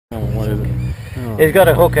He's got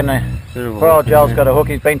a hook in there. Poor old Joel's got a hook.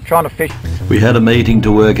 He's been trying to fish. We had a meeting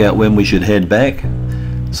to work out when we should head back.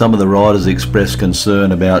 Some of the riders expressed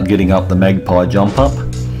concern about getting up the Magpie jump up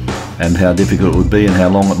and how difficult it would be and how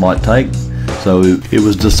long it might take. So it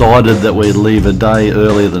was decided that we'd leave a day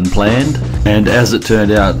earlier than planned, and as it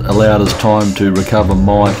turned out, allowed us time to recover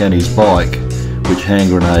Mike and his bike, which hand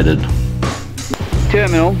grenaded.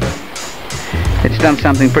 Terminal, it's done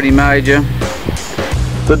something pretty major.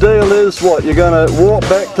 The deal is what, you're going to walk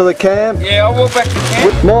back to the camp? Yeah, I'll walk back to the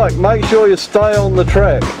camp. Mike, make sure you stay on the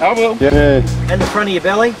track. I will. Yeah. And the front of your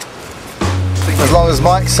belly. As long as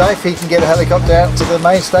Mike's safe, he can get a helicopter out to the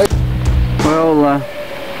main station. Well,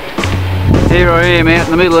 here I am out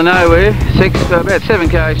in the middle of nowhere, about 7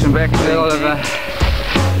 k's from back. Well, I've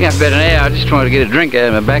about an hour just trying to get a drink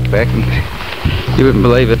out of my backpack. And you wouldn't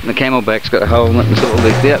believe it, the camelback's got a hole in it and it's all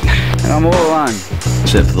leaked out. And I'm all alone.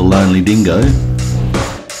 Except for the lonely dingo.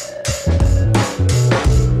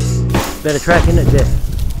 Better track, isn't it,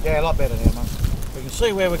 Jeff? Yeah, a lot better now, mate. We can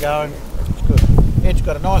see where we're going. It's good. Ed's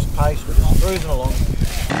got a nice pace. We're just cruising along.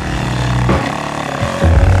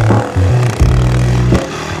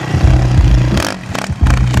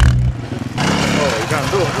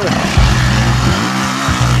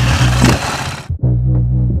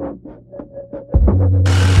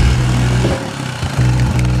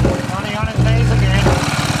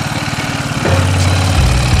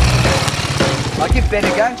 I'll give Ben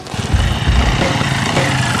a go.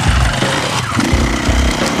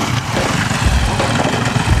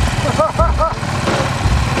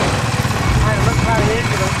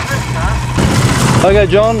 Okay,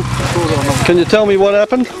 John, can you tell me what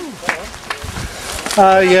happened?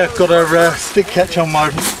 Yeah, got a stick catch on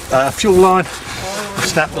my fuel line.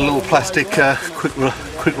 Snapped the little plastic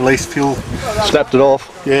quick release fuel. Snapped it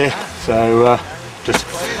off. Yeah, so just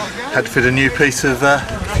had to fit a new piece of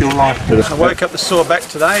fuel line. I woke up the sore back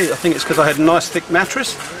today. I think it's because I had a nice thick mattress.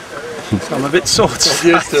 So I'm a bit sore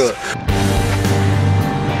today. Used to it.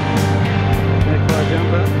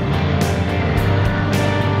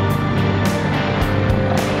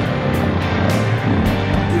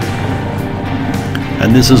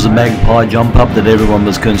 And this is a Magpie jump up that everyone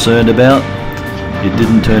was concerned about. It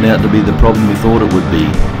didn't turn out to be the problem we thought it would be.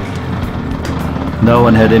 No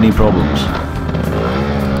one had any problems.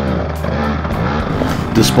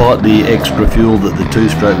 Despite the extra fuel that the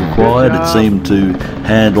two-stroke required, it seemed to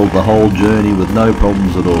handle the whole journey with no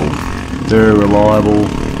problems at all. Very reliable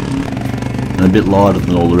and a bit lighter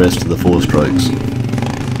than all the rest of the four-strokes.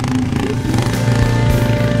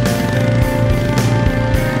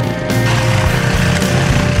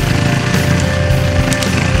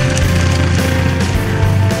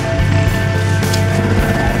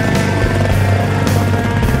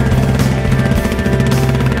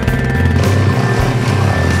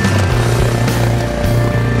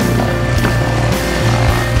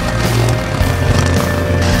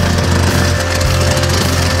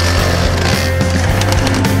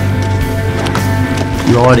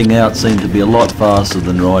 Riding out seemed to be a lot faster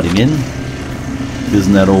than riding in.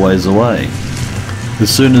 Isn't that always the way? As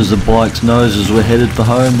soon as the bike's noses were headed for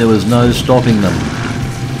home, there was no stopping them.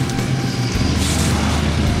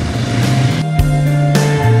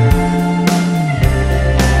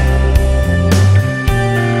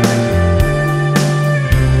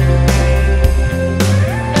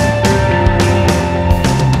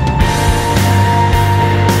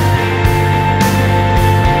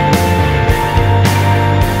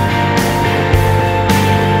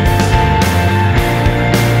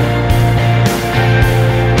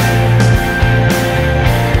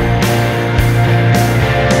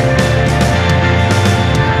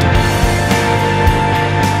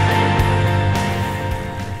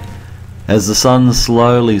 As the sun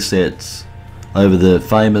slowly sets over the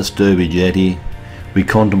famous Derby jetty, we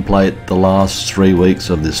contemplate the last 3 weeks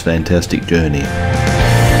of this fantastic journey.